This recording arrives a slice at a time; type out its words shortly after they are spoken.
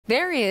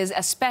There is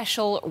a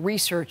special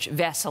research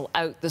vessel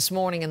out this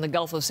morning in the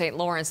Gulf of St.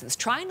 Lawrence that's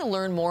trying to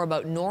learn more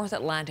about North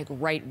Atlantic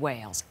right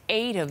whales.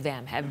 8 of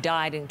them have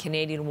died in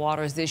Canadian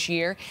waters this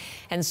year,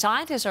 and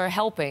scientists are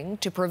helping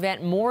to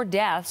prevent more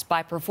deaths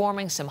by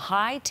performing some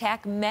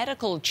high-tech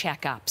medical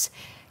checkups.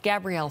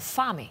 Gabrielle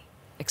Fahmy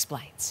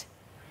explains.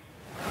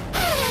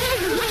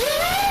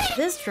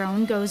 This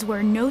drone goes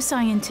where no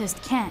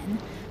scientist can,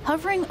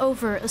 hovering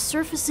over a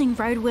surfacing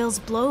right whale's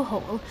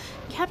blowhole,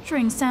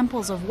 capturing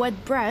samples of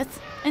wet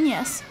breath and,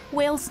 yes,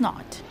 whale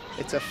snot.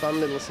 It's a fun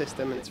little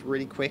system and it's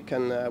really quick,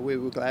 and we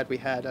were glad we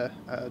had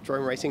a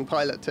drone racing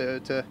pilot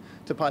to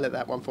pilot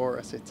that one for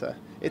us. It's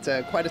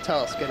quite a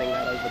task getting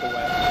that over the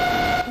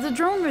whale. The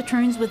drone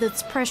returns with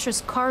its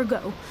precious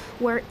cargo,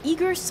 where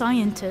eager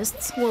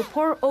scientists will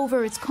pore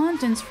over its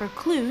contents for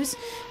clues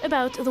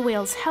about the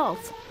whale's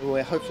health.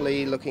 We're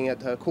hopefully looking at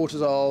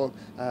cortisol,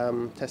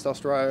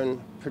 testosterone,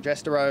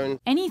 progesterone.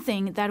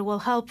 Anything that will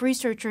help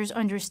researchers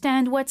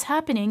understand what's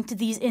happening to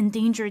these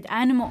endangered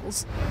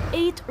animals.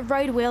 8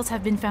 right whales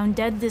have been found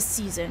dead this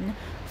season,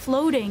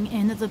 floating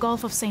in the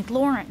Gulf of St.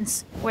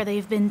 Lawrence, where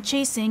they've been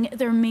chasing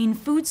their main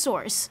food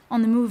source,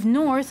 on the move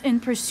north in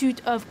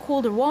pursuit of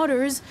colder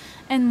waters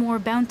and more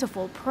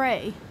bountiful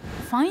prey.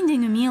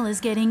 Finding a meal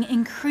is getting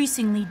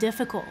increasingly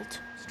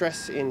difficult.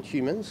 Stress in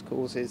humans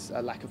causes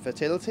a lack of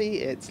fertility.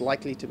 It's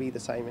likely to be the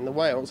same in the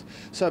whales.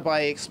 So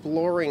by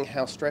exploring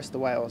how stressed the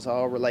whales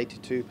are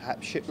related to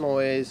perhaps ship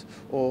noise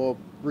or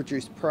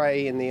reduced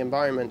prey in the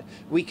environment,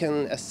 we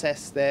can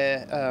assess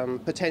their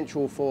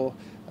potential for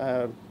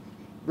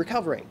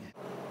recovering.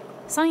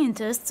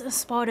 Scientists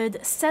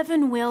spotted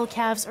 7 whale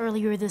calves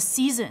earlier this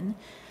season.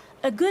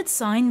 A good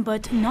sign,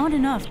 but not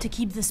enough to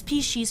keep the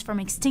species from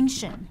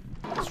extinction.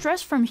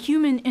 Stress from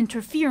human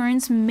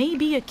interference may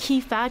be a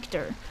key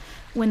factor.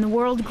 When the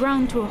world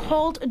ground to a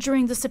halt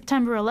during the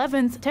September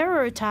 11th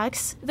terror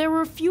attacks, there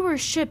were fewer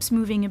ships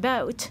moving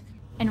about,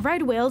 and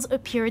right whales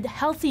appeared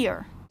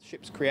healthier.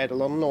 Ships create a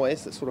lot of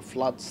noise that sort of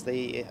floods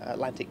the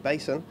Atlantic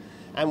basin,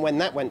 and when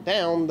that went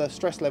down, the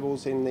stress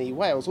levels in the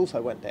whales also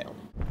went down.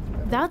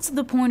 That's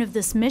the point of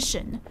this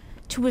mission,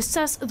 to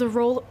assess the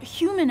role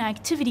human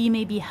activity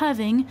may be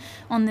having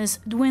on this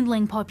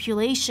dwindling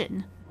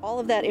population. All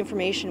of that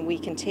information, we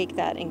can take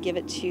that and give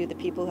it to the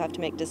people who have to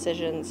make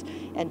decisions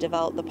and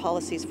develop the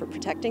policies for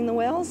protecting the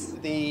whales.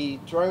 The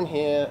drone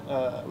here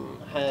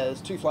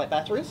has 2 flight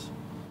batteries.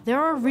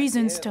 There are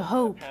reasons to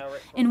hope.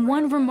 In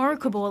one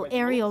remarkable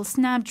aerial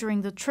snap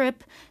during the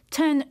trip,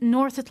 10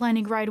 North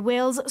Atlantic right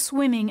whales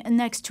swimming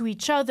next to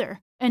each other.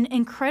 An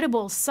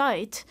incredible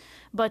sight,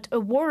 but a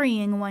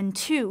worrying one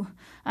too,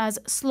 as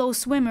slow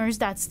swimmers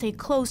that stay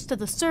close to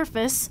the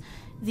surface,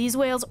 these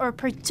whales are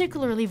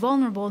particularly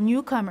vulnerable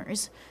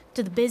newcomers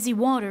to the busy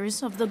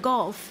waters of the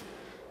Gulf.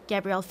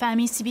 Gabrielle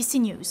Fahmy,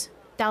 CBC News,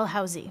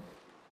 Dalhousie.